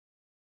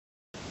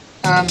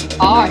Hi.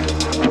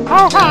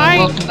 Oh, hi!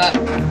 Welcome back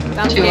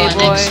Dan's to gay our boy.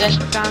 next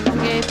session. Dan's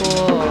gay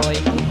boy.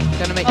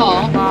 Gonna make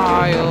Aw. you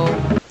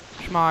smile.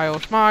 Smile,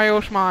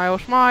 smile, smile,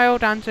 smile.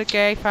 Dan's a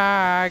gay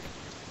fag.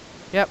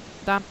 Yep,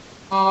 Dan.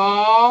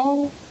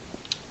 Oh.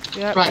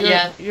 Yep, Right,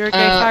 yeah. you're a gay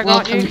fag, aren't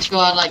Welcome you? to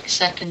our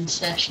second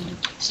session.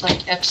 It's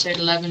like episode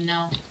 11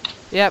 now.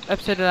 Yep,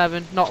 episode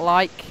 11. Not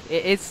like.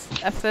 It is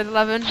episode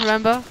 11,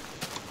 remember?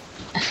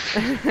 So,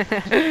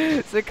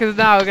 because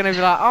now we're gonna be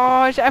like,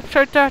 oh, it's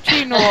episode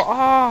 13 or,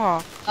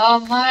 oh.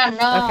 Oh man,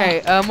 no. Okay,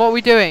 what are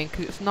we doing?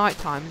 Because it's night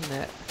time, isn't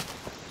it?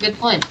 Good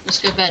point.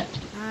 Let's go to bed.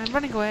 I'm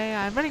running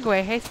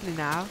away hastily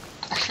now.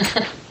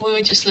 We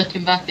were just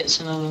looking back at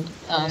some of them.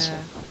 Oh, that's Yeah.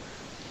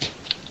 right.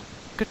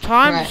 Good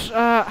times.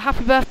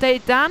 Happy birthday,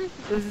 Dan.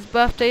 It was his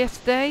birthday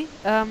yesterday.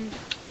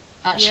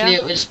 Actually, yeah.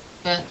 it was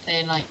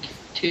birthday like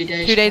 2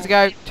 days 2 days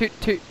ago.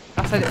 Two.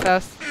 I said it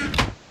first.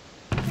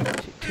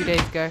 2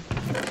 days ago.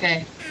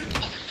 Okay.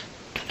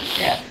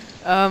 Yeah.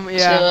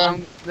 Yeah.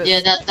 So,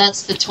 yeah,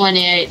 that's the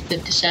 28th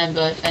of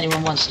December if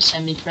anyone wants to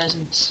send me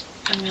presents.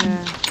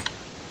 Yeah.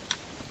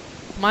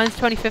 Mine's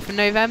 25th of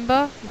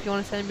November. If you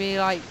want to send me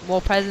like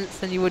more presents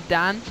than you would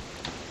Dan.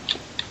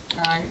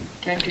 No,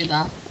 don't do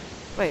that.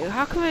 Wait,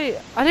 how can we?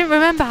 I didn't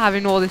remember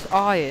having all this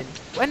iron.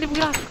 When did we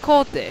last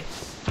record this?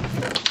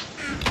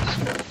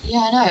 Yeah,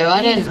 I know. I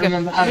Ages didn't ago.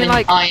 remember I mean, having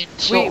like, iron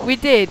sword. We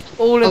did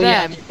all of Oh,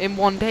 yeah. them in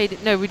one day.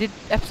 No, we did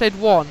episode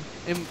 1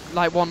 in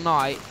like one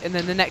night, and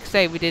then the next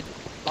day we did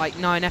like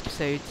 9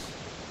 episodes,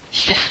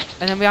 Yeah.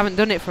 and then we haven't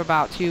done it for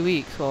about 2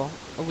 weeks or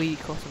a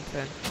week or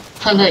something.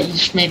 I know you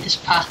just made this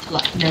path to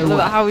like Look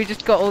nowhere. at how we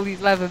just got all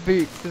these leather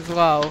boots as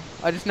well.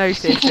 I just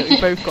noticed that we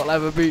both got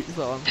leather boots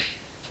on.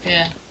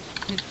 Yeah.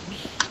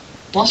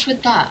 What's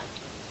with that?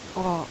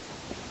 Oh,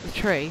 the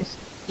tree.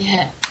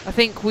 Yeah. I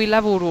think we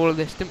leveled all of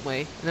this, didn't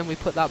we? And then we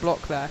put that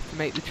block there to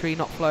make the tree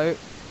not float.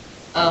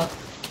 Oh.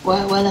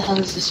 Where the hell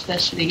is this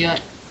supposed to be going?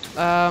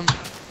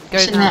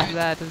 Goes in down there?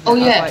 there, doesn't Oh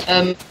it? yeah.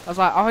 I was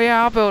like, oh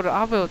yeah, I'll build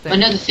it.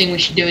 Another thing we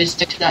should do is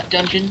go to that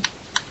dungeon.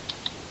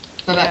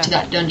 Go back Yeah. to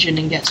that dungeon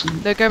and get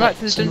some. No, go back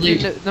to the some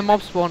dungeon, loot. the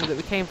mob spawner that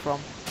we came from.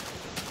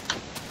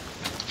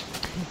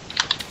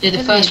 Yeah, the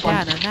Billy first and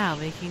one. Dan are now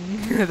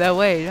making their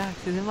way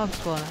back to the mob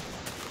spawner.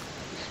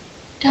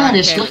 Dan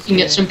is Okay, looking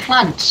let's at do some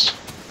plants.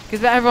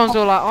 Because everyone's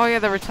all like, oh yeah,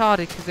 they're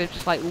retarded because they've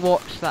just like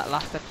watched that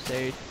last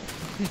episode.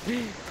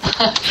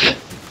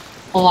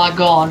 Oh my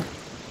god.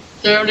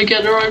 They only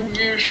get their own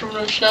views from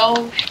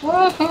themselves.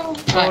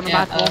 Woohoo! Right, Right,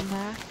 yeah,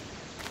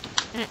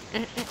 there.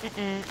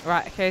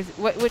 Right, okay,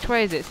 which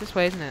way is it? It's this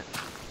way, isn't it?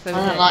 So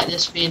I don't like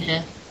this being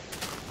here.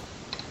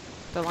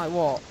 Don't like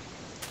what?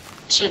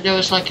 So there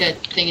was like a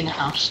thing in the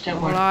house, don't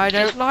Well, worry. I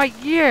don't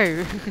like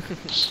you!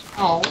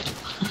 Oh.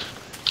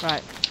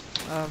 Right,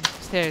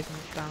 stairs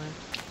and down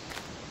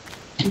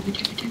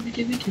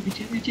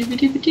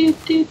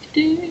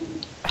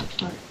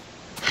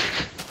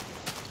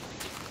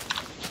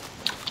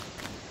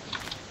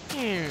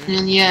here.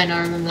 And yeah, and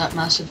I remember that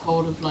massive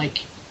hole of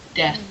like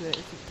death.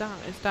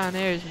 It's down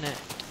here, isn't it?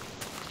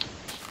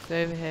 It's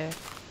over here.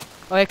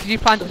 Oh yeah, because you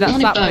planted But that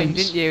only sapling, bones.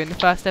 didn't you, in the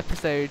first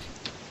episode?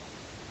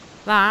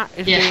 That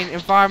is Yeah. being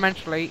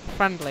environmentally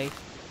friendly.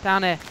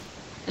 Down here.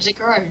 Has it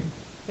grown?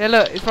 Yeah,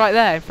 look, it's right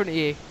there in front of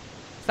you.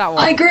 It's that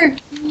one. I grew!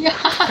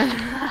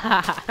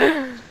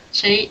 Yeah.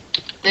 See?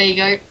 There you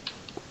go.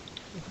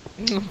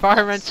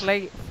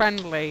 Environmentally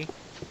friendly.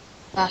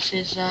 That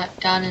is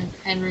Dan and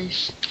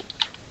Henry's.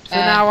 So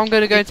now I'm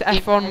going to go into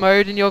F1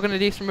 mode and you're going to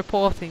do some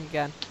reporting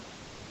again.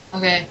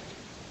 Okay.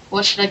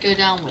 What should I go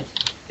down with?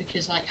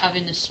 Because like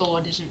having the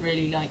sword isn't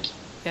really like...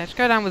 Yeah, just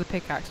go down with a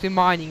pickaxe, do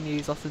mining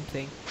news or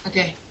something.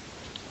 Okay.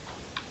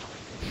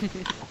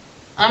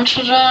 And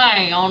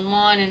today on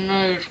Mining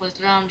News with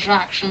Dan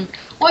Jackson,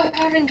 we're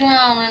heading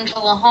down into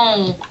the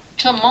hole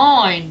to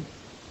mine.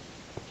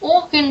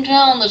 Walking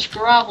down this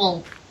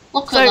gravel.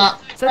 Look at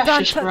that So Dan,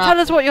 precious tell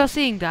gravel. us what you're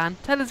seeing, Dan.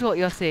 Tell us what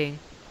you're seeing.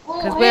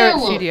 Because Oh, we're at yeah, the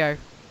look. studio.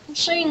 I'm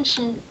seeing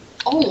some...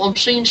 Oh, I'm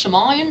seeing some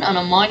iron and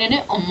I'm mining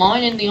it. I'm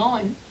mining the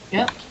iron.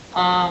 Yep.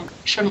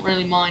 Shouldn't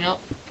really mine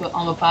up, but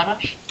I'm a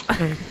badass.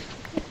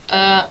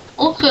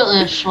 Look at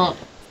this. Look.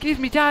 Excuse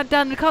me,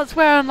 Dan, we can't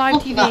swear on live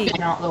Look at that TV.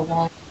 thing out the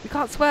wall. We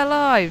can't swear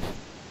live.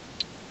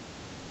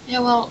 Yeah,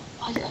 well,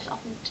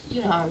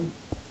 you know,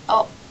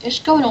 it's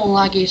going all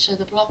laggy, so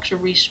the blocks are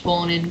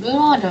respawning, but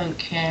I don't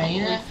care,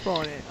 you know.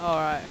 Respawn it.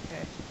 Alright,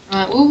 okay.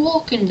 Right, we're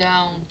walking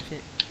down.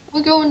 Shit.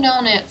 We're going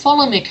down it.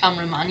 Follow me,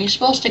 cameraman. You're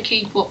supposed to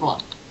keep up,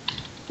 like.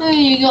 Hey,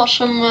 you got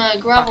some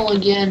gravel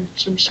again,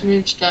 some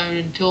smooth stone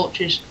and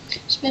torches.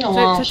 It's been a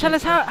while. So tell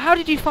us, how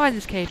did you find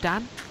this cave,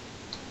 Dan?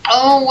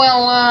 Oh,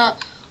 well,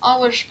 I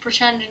was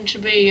pretending to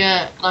be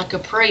like a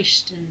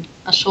priest, and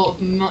I sort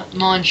of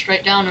mined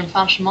straight down and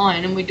found some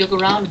iron, and we dug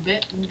around a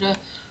bit, and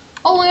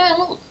oh yeah,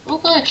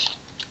 look at this.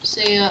 It's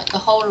the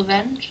hole of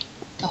end,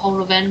 the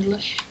hole of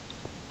endless.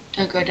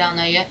 Don't go down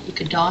there yet, you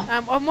could die.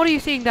 And what are you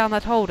seeing down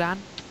that hole, Dan?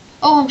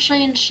 Oh, I'm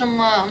seeing some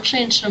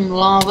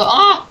lava.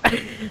 Ah!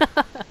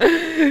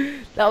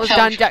 That was Help.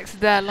 Dan Jackson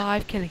there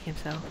live killing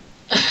himself.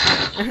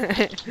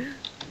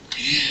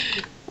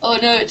 Oh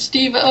no, it's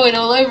Steve Owen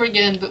all over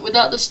again, but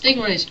without the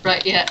stingrays.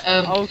 Right, yeah,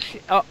 Oh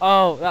shit!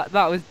 Oh,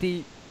 that was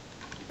deep.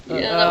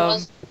 yeah, that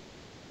was...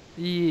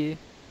 Yeah.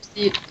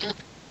 Yeah,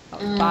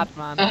 That was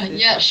bad, man.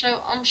 yeah,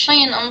 so I'm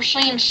seeing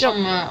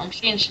some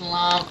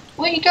lava.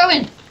 Where are you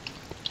going?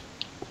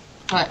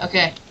 Right,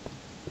 okay.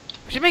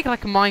 We should make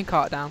like a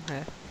minecart down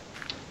here.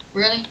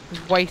 Really?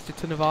 Just waste a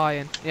ton of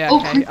iron. Yeah, Oh,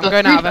 okay. creeper, I'm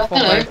going out of creeper, F1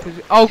 hello.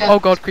 mode. Oh, Yeah. oh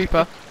god,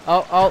 creeper.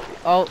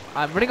 Oh,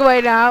 I'm running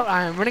away now.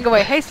 I'm running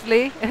away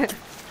hastily.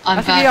 I'm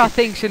That should be our back.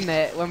 thing, shouldn't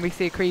it, when we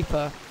see a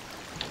creeper?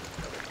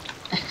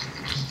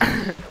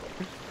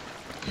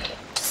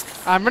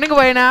 I'm running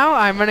away now.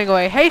 I'm running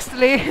away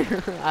hastily.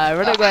 I'm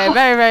running away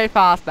very, very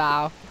fast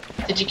now.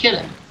 Did you kill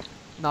him?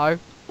 No.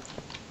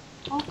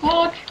 Oh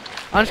god.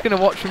 I'm just going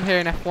to watch from here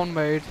in F1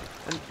 mode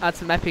and add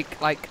some epic,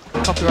 like,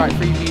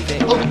 copyright-free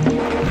music. Oh.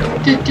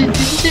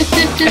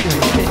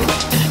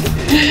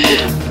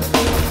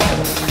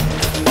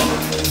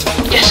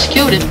 Yes,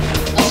 killed him.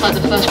 That's like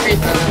the first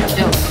creeper I ever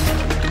killed.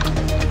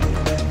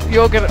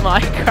 You're good at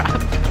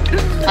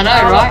Minecraft. I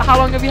know, right? How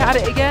long have you had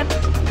it again?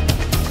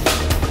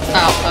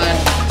 About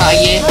a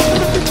year.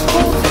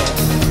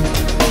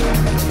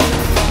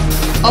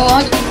 Oh,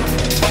 I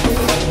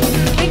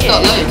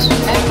got loads.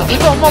 You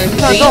got mobs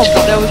turned on,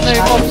 but there was no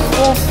mobs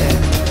spawning.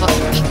 Got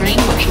some green,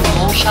 got some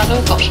more shadow,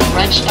 got some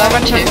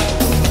redstone too.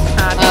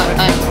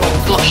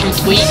 Got some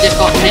tweed that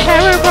got me.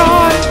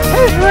 Everybody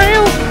is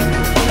real.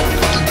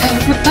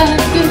 Everybody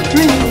is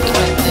real.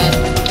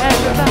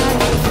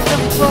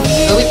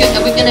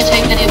 Are we gonna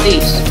take any of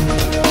these?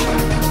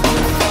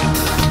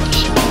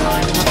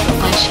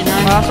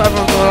 Well, that's what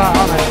everyone's all like,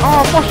 aren't they?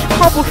 Oh, what's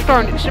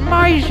cobblestone? It's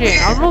amazing.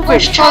 I love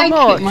it so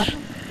much.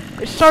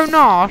 It's so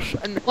nice.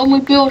 And when we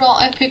build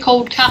our epic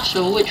old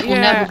castle, which we'll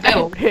never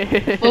build,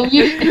 will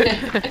you?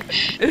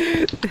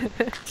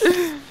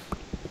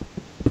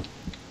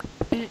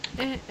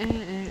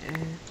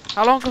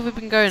 How long have we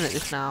been going at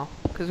this now?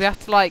 Because we have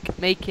to like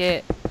make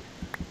it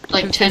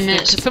like 10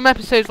 minutes. Some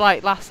episodes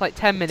like last like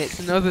 10 minutes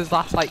and others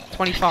last like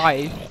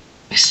 25.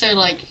 So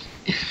like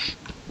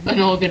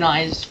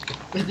unorganized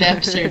with the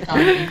episode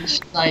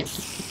timings. Like,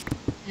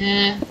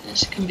 yeah,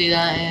 this can be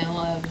that. Yeah,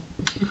 whatever.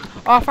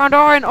 Oh, I found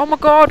iron. Oh my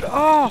god.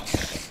 Oh,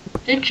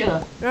 Did you?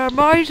 they're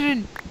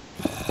amazing.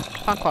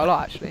 Found quite a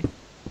lot actually.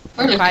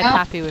 Oh, I'm look quite out.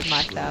 happy with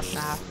myself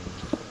now.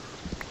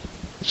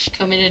 Just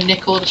come in and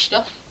nick all the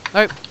stuff.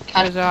 Nope,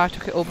 because I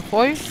took it all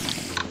before you.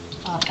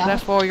 Oh, damn.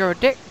 Therefore, you're a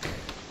dick.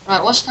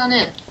 Right, what's down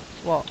here?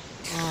 What?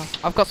 Oh,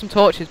 I've got some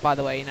torches, by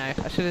the way. You know,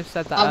 I should have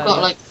said that. I've got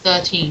earlier. like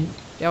 13.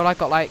 Yeah, well, I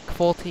got like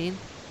 14.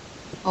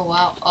 Oh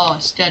wow. Oh,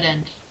 it's dead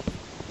end.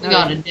 We No,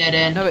 got a dead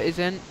end. No, it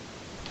isn't.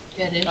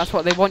 Yeah, it is. That's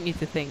what they want you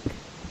to think.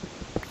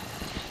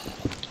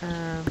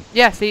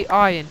 Yeah, see,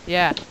 iron.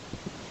 Yeah.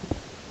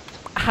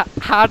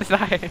 How did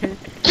I?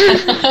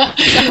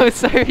 That was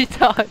so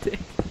retarded.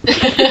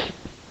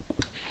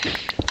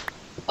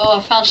 Oh,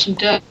 I found some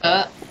dirt.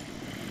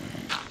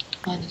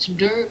 Finding some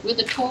dirt with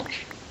a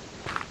torch.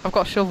 I've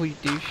got a shovel, you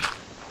douche.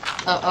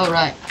 Oh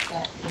right.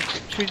 Right.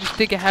 Should we just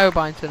dig a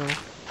Herobrine tunnel?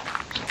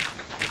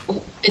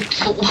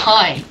 Oh,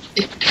 why?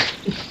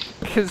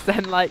 Because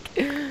then, like,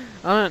 I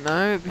don't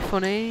know, it'd be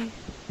funny.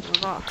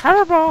 We've got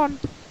Herobrine!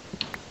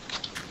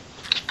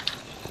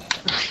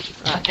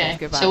 Right, Okay, let's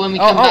go back. so when we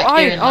come back iron!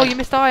 here and, Oh, like- you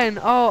missed iron!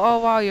 Oh,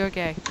 wow, you're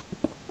gay.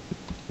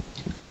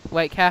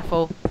 Wait,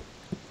 careful.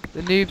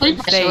 The noob's Please,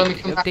 so when we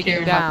mistake come of back here digging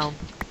and, like- down.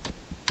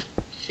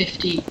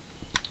 50.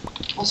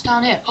 What's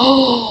down here?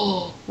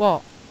 Oh!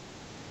 What?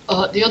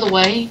 The other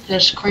way,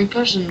 there's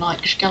creepers and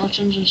like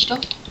skeletons and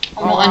stuff.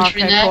 I'm Oh, not wow,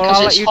 entering okay, there cool. because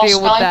I'll let it's you hostile.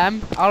 deal with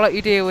them. I'll let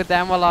you deal with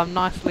them while I'm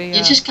nicely.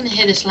 You're just gonna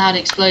hear this loud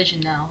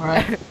explosion now,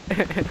 right?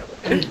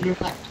 And you're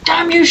like,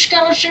 damn you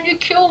skeleton, you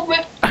killed me!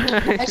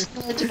 There's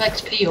loads of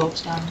XP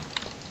orbs down there.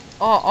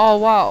 Oh,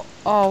 wow.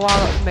 Oh, wow,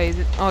 that's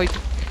amazing. Oh, you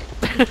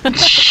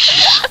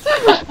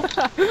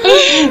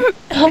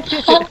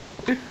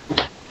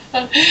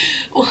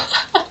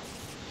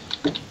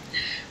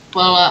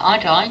Well, I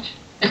died.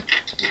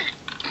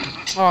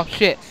 Oh,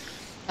 shit.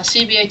 I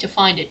CBA to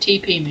find it,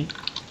 TP me.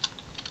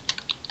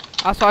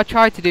 That's what I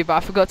tried to do, but I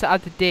forgot to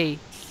add the D.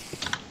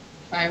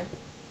 Right.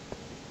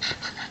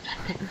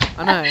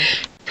 I know.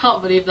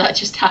 Can't believe that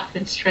just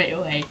happened straight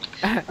away.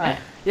 Right.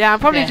 Yeah, I'm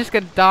probably Yeah. just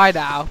gonna die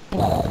now.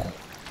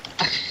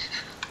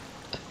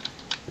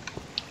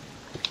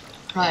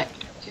 Right.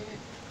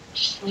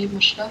 Just leave my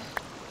stuff.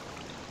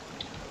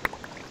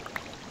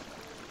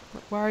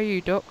 Where are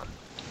you, duck?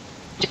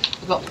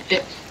 I got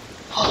it.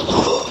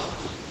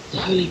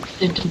 Holy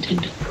flint and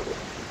tinder.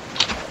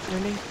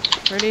 Really?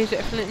 Really? Is it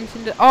a flint and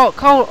tinder? Oh,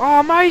 coal! Oh,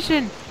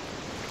 amazing!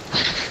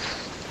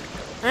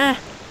 I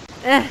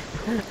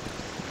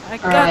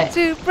got Alright.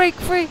 to break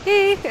free!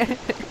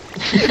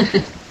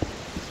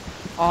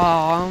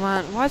 Oh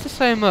man, why is there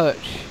so much?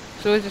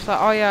 It's always just like,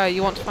 oh yeah,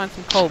 you want to find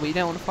some coal, but you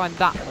don't want to find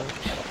that much.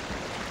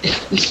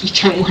 You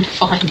don't want to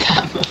find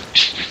that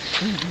much.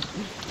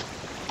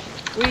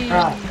 Whee.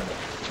 Right.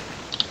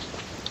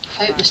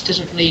 I hope this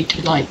doesn't lead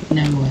to like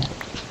nowhere.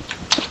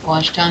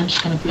 Otherwise, Dan's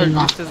gonna be But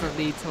like, this doesn't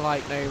lead to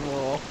like no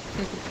more.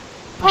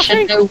 I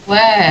said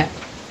nowhere.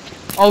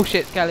 Oh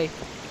shit, Skelly.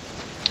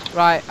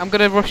 Right, I'm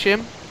gonna rush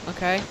him.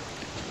 Okay.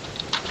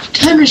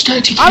 Henry's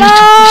going to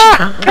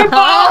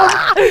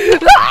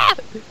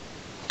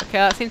Okay,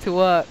 that seemed to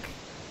work.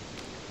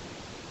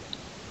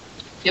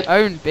 Yep.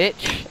 Own,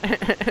 bitch.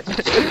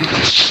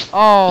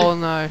 Oh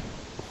no.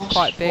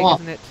 Quite big,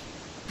 isn't it?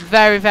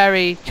 Very,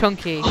 very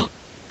chunky.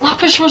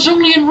 Lapis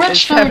lazuli and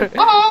redstone.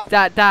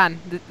 Dan,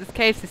 this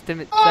cave system,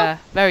 it's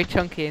very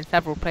chunky in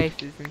several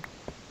places, and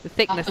the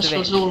thickness Lapis of it.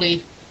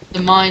 lazuli,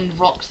 the mine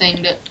rock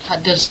thing that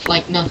does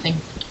like nothing.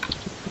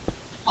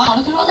 Wow,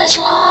 look at all this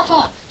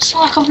lava! It's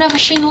like I've never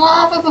seen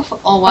lava before.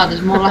 Oh wow,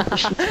 there's more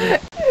lapis lazuli.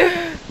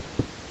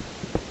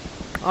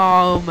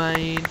 Oh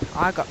man,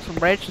 I got some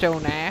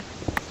redstone there.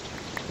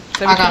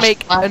 So we can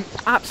make an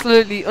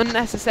absolutely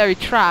unnecessary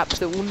trap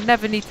that we'll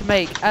never need to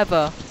make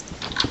ever.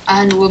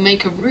 And we'll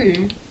make a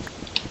room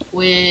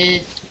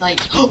with like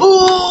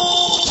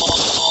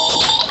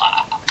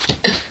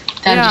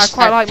yeah, I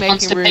quite like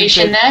making rooms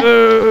there.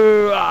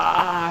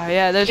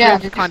 Yeah, those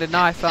rooms are kind of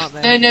nice, aren't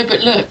they? No,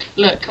 but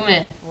look, come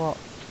here. What?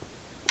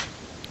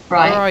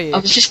 Right, where are you? I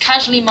was just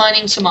casually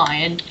mining some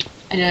iron,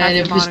 and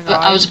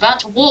I was about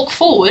to walk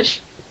forward,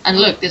 and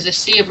look, there's a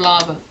sea of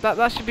lava.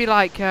 That should be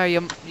like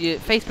your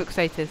Facebook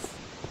status.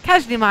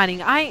 Casually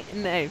mining iron,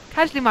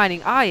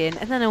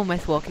 and then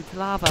almost walk into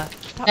lava.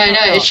 No,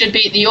 it should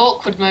be the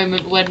awkward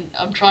moment when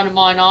I'm trying to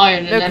mine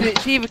iron, and then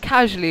it's either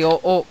casually or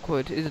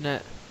awkward, isn't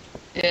it?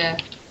 Yeah.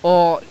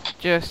 Or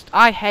just,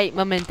 I hate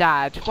mum and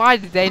dad. Why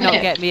did they not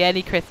get me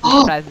any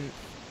Christmas presents?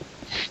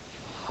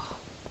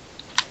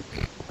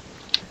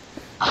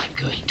 I'm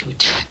going to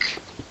attack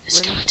the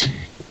skeleton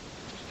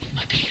with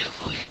my pillow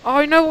voice. Oh,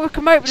 I know what we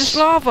can make with this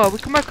lava. We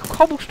can make a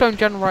cobblestone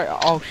generator.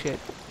 Oh shit.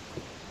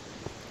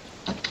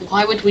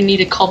 Why would we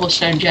need a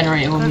cobblestone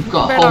generator when we've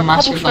got a whole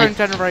massive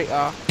cobblestone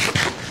generator?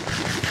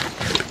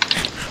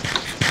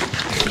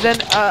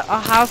 Then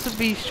our house would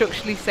be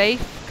structurally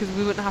safe because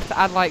we wouldn't have to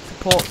add like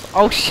supports.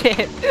 Oh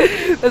shit!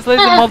 There's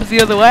loads of mobs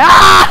the other way. Oh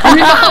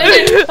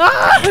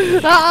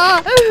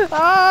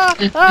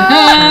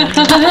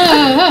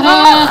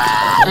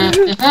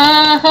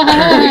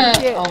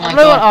my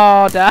god!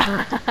 Oh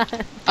damn!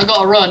 I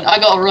gotta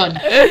run!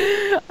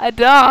 I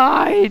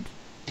died.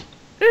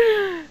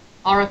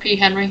 R.I.P.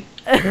 Henry.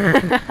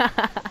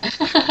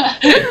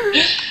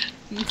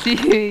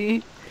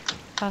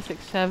 Classic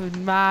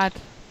 7 mad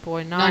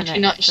boy 9.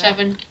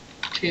 1997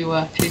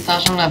 to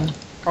 2011.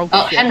 Oh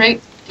shit.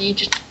 Henry, you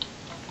just.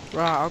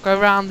 Right, I'll go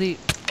around the.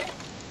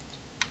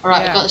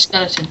 Alright, I got the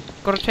skeleton.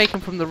 Got to take him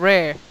from the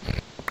rear.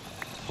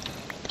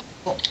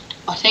 Well,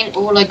 I think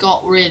all I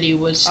got really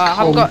was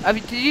coal.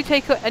 Did you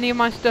take any of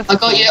my stuff? I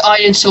got your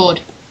iron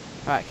sword.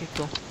 Right, okay,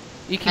 cool.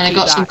 You can and I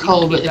got some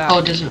coal, but the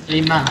coal doesn't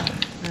really matter.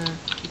 You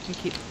can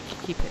keep it.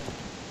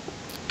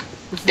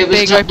 It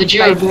was like the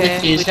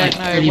durability is like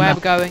really where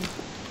we're going.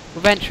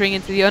 We're venturing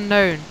into the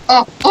unknown.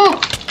 Oh!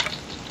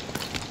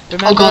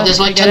 Remember, oh god, there's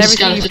like 10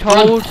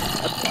 skeletons.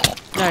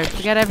 No,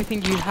 forget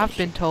everything you have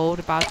been told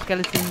about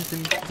skeletons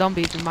and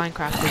zombies in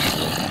Minecraft.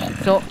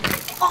 So,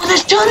 oh,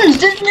 there's tons!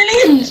 There's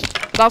millions!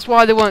 That's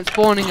why they weren't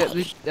spawning at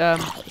the,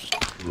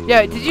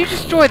 Yeah, did you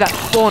destroy that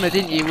spawner,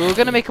 didn't you? We were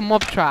gonna make a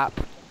mob trap.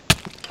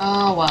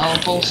 Oh, well,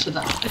 balls to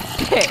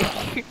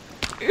that.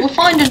 We'll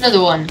find another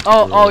one.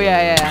 Oh,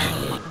 yeah.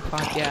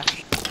 Fine, yeah.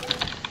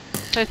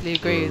 Totally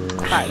agree with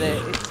the fact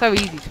that it's so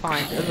easy to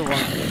find another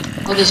one.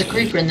 Oh, there's a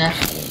creeper in there.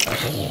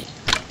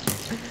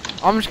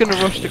 I'm just gonna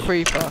rush the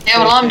creeper. Yeah,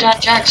 well, I'm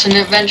Dan Jackson,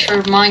 Adventure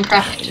of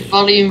Minecraft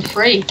Volume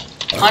 3.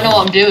 I know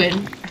what I'm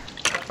doing.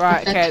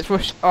 Right, okay, let's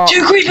rush. Oh.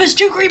 Two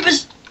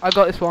creepers! I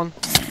got this one.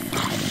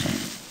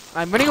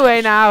 I'm running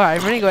away now,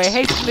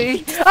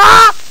 hastily.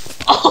 Ah!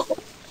 Oh!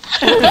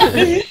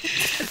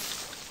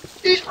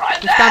 He's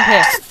right there! Stand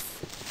here.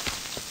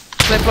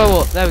 Let's blow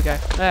up, there we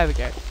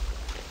go.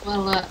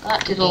 Well,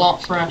 that did a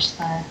lot for us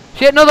there.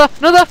 Shit, another!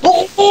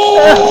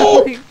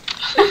 Oh!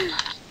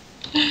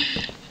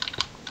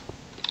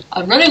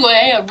 I'm running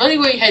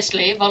away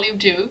hastily, Volume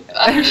 2.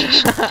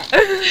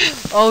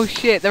 Oh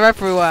shit, they're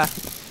everywhere.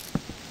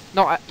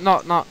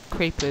 Not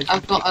creepers.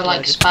 I've got a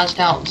like spazzed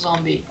out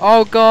zombie.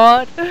 Oh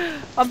god,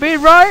 I'm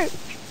being right.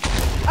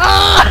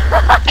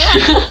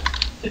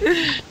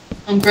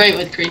 I'm great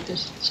with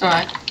creepers. It's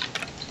alright.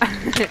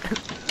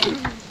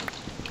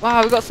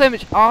 Wow, we've got so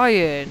much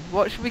iron.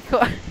 What should we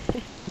call?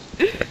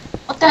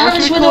 What the hell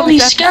is with all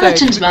these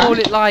skeletons, man? Call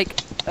it like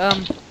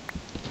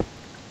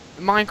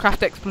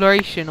Minecraft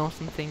exploration or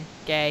something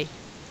gay,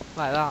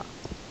 like that.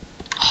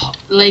 Oh,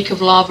 Lake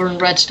of Lava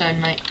and Redstone,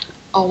 mate.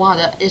 Oh wow,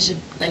 that is a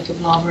Lake of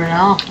Lava and a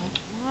half, mate.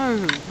 No,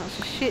 that's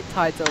a shit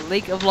title.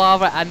 Lake of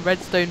Lava and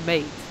Redstone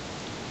mate.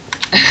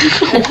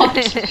 What?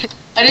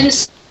 I didn't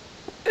say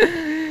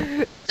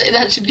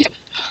that should be.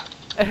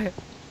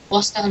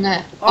 What's down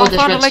there? Oh, I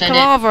found a Lake of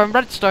Lava and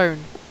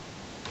Redstone.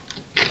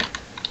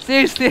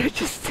 Seriously, I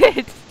just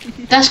did.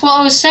 That's what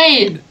I was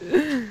saying.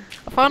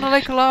 I found a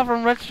Lake of Lava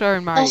and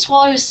Redstone, mate. That's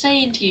what I was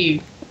saying to you.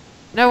 You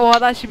know what?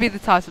 That should be the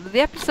title of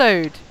the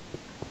episode.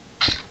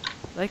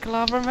 Lake of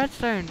Lava and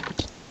Redstone.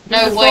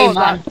 No way,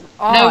 man.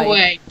 No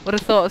way. Would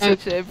have thought of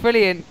such a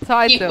brilliant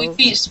title. We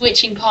keep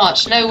switching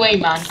parts. No way,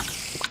 man.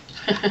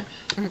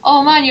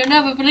 Oh man, you'll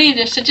never believe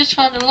this. I just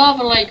found a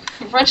lava lake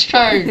with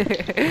redstone.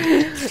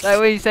 Like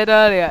what you said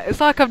earlier.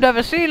 It's like I've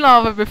never seen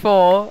lava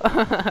before.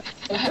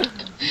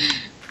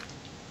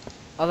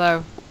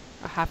 Although,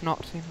 I have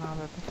not seen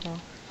lava before.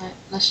 Right,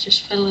 let's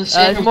just fill this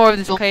in. There's more of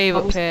this cave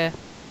up here.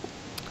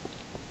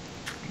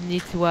 You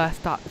need to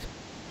start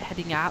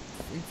heading out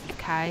into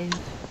the cave.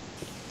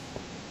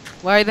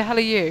 Where the hell are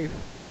you?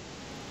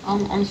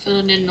 I'm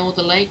filling in all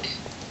the lake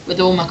with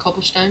all my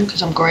cobblestone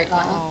because I'm great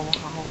like that. Oh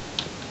wow.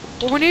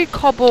 Well, we need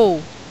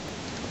cobble.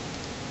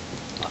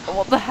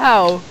 What the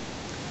hell?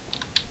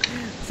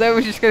 So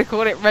we're just gonna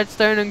call it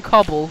redstone and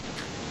cobble.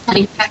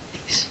 Mining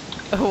tactics.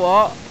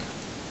 What?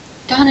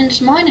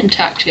 Dan's mining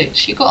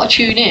tactics. You gotta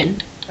tune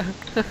in.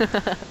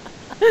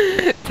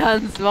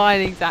 Dan's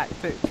mining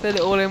tactics. Fill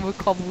it all in with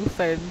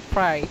cobblestone and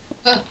pray.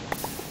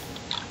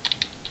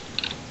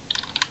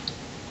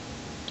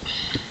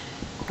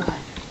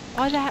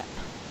 Why that?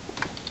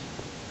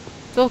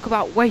 Talk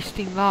about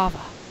wasting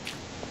lava.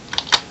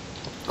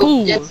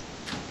 Oh, yes.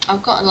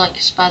 I've got like a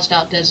spazzed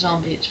out dead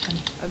zombie. It's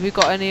funny. Have you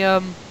got any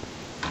Have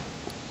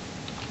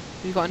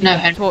you got any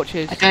no,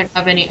 torches? I don't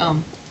have any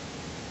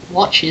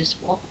watches.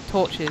 What?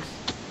 Torches.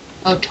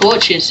 Oh,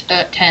 torches.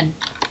 10.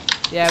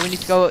 Yeah, we need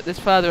to go up. There's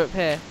further up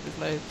here. There's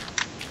loads.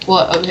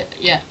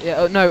 What? Yeah. Yeah.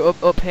 Oh, no,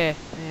 up here.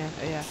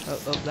 Yeah.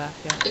 Up there.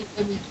 Yeah.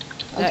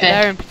 Okay.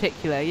 There in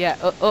particular. Yeah.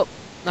 Up.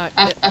 No.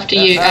 After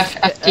you.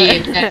 After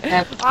you.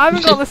 I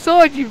haven't got the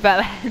sword, you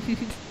bellend.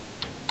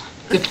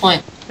 Good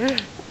point.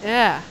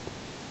 Yeah.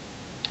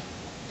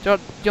 Do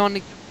you want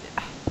to...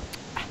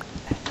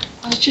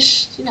 I was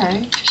just,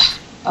 just...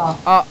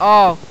 Oh.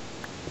 Oh.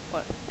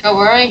 What? Don't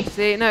worry.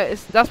 See, no,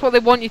 that's what they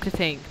want you to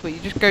think, but you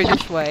just go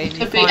this way and you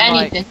Could be find,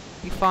 anything.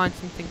 you find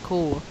something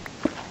cool.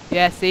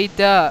 Yeah, see,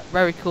 dirt.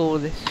 Very cool,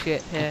 this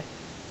shit here.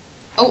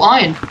 Oh,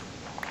 iron.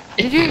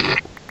 Did you...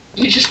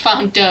 You just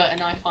found dirt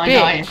and I find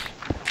iron.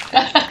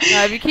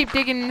 No, if you keep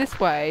digging this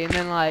way and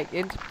then, like,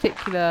 into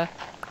particular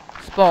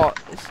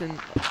spots, and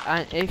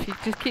if you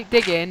just keep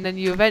digging, then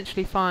you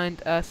eventually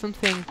find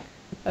something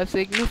of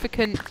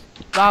significant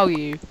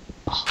value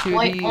to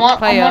the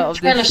player of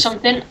this. I want to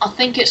something. I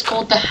think it's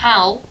called the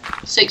HAL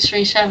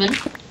 637.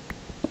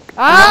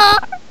 Ah!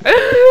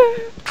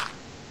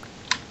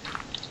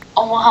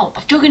 Oh wow!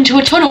 I've dug into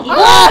a tunnel.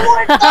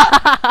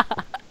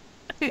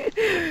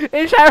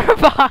 It's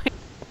terrifying.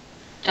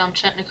 Damn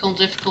technical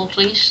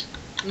difficulties.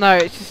 No,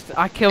 it's just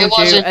I killed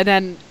you, and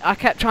then I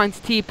kept trying to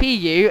TP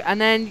you, and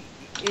then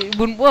it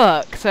wouldn't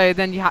work. So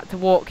then you had to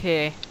walk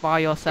here by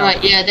yourself.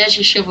 Right, yeah. There's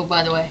your shovel,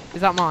 by the way. Is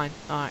that mine?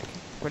 Alright,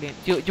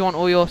 brilliant. Do you want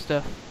all your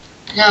stuff?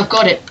 No, I've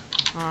got it.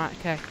 Alright,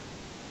 okay.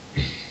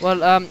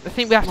 Well, I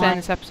think we have to end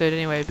this episode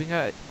anyway. We've been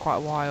going quite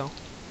a while.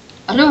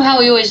 I know how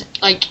we always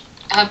like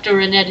after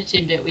an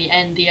editing bit we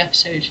end the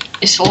episode.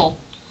 It's all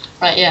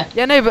right, yeah.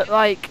 Yeah, no, but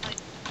like,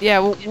 yeah,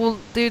 we'll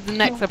do the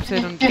next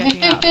episode on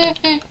getting out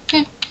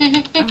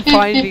and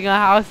finding a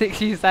house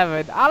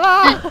 627.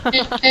 Allah!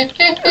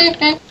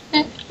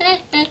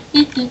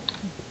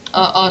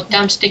 Oh,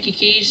 damn sticky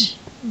keys.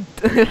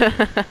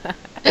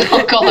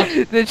 Oh god.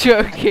 The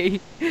jokey.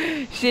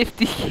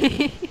 Shifty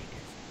keys.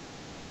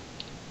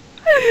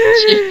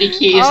 Shifty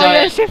keys. Oh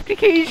yeah, shifty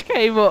keys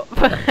came up.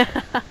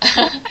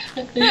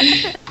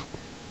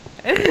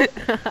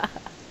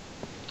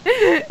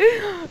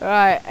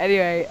 Right,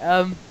 anyway,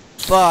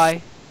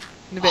 bye.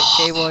 In a bit,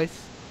 gay boys.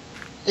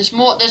 There's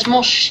more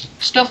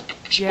stuff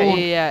spawned.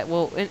 Yeah.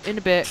 Well, in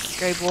a bit,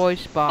 gay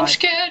boys, bye. I'm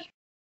scared.